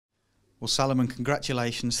Well, Salomon,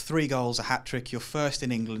 congratulations. 3 goals, a hat-trick, your first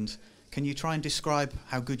in England. Can you try and describe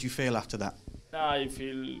how good you feel after that? I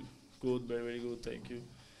feel good, very, very good, thank you.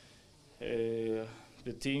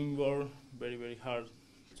 The team worked very, very hard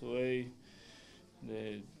today.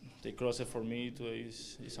 The crosser for me today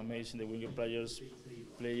is amazing. The winger players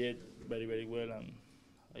play it very, very well, and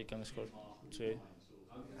I can score today.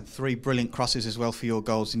 And 3 brilliant crosses as well for your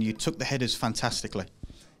goals, and you took the headers fantastically.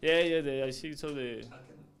 Yeah, I see.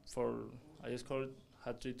 So I scored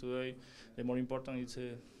hat-trick today. The more important is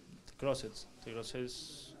the crosses. The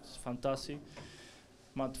crosses is fantastic.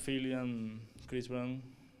 Matt Philly and Chris Brown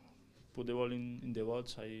put the ball in the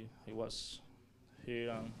box. I was here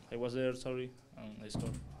and I was there, and I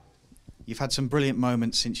scored. You've had some brilliant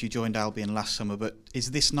moments since you joined Albion last summer, but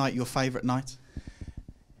is this night your favourite night?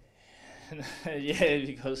 Yeah,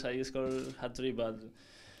 because I scored hat-trick, but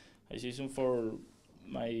I see some for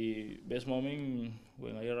my best moment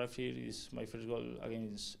when I arrived here is my first goal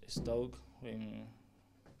against Stoke when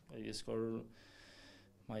I scored.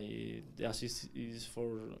 The assist is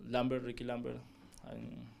for Ricky Lambert,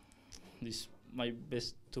 and this my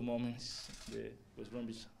best 2 moments the West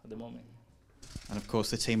Bromwich at the moment. And of course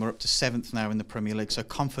the team are up to 7th now in the Premier League, so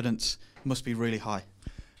confidence must be really high.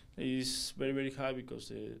 It's very, very high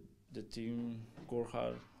because the team worked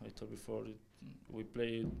hard. I told before, we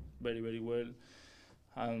played very, very well,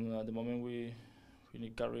 and at the moment we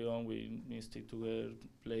need to carry on. We need to stick together,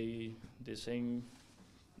 play the same.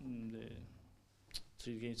 The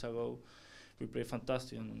 3 games ago, we played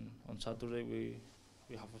fantastic, and on Saturday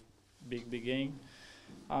we have a big game,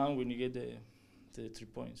 and we need to get the 3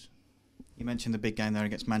 points. You mentioned the big game there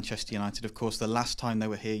against Manchester United. Of course, the last time they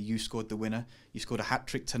were here, you scored the winner. You scored a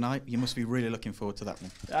hat-trick tonight. You must be really looking forward to that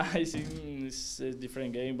one. I think it's a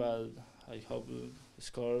different game, but I hope the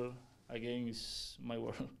score again is my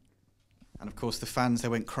world. And of course, the fans, they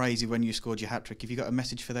went crazy when you scored your hat-trick. Have you got a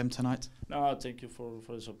message for them tonight? No, thank you for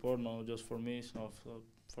the support, not just for me, it's not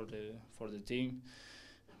for the team.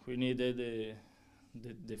 We needed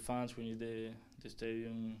the fans, we need the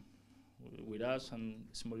stadium with us, and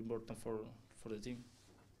it's more important for the team.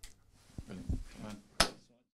 Brilliant.